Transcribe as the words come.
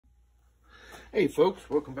Hey folks,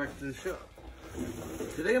 welcome back to the show.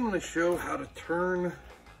 Today I'm going to show how to turn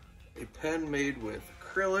a pen made with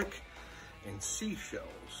acrylic and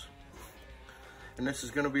seashells. And this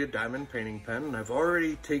is going to be a diamond painting pen, and I've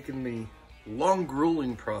already taken the long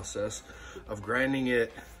grueling process of grinding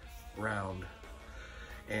it round.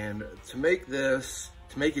 And to make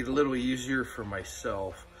it a little easier for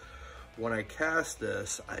myself, when I cast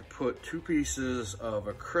this, I put 2 pieces of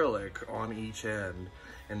acrylic on each end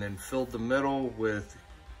and then filled the middle with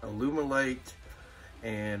Alumilite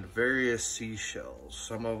and various seashells.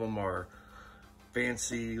 Some of them are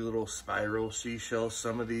fancy little spiral seashells.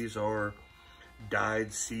 Some of these are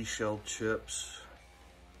dyed seashell chips,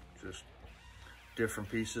 just different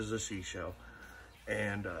pieces of seashell.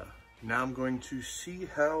 And now I'm going to see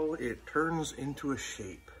how it turns into a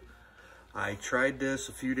shape. I tried this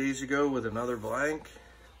a few days ago with another blank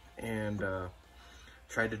and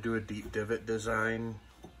tried to do a deep divot design.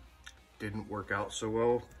 Didn't work out so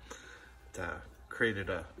well. It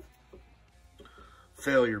created a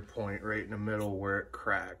failure point right in the middle where it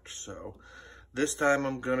cracked. So this time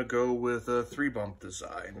I'm gonna go with a 3-bump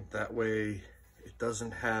design. That way it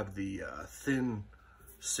doesn't have the thin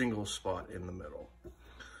single spot in the middle.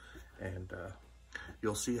 And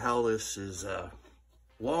you'll see how this is a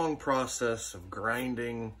long process of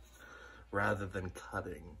grinding rather than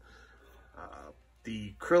cutting.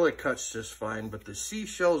 The acrylic cuts just fine, but the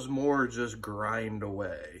seashells more just grind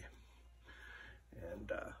away.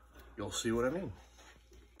 And you'll see what I mean.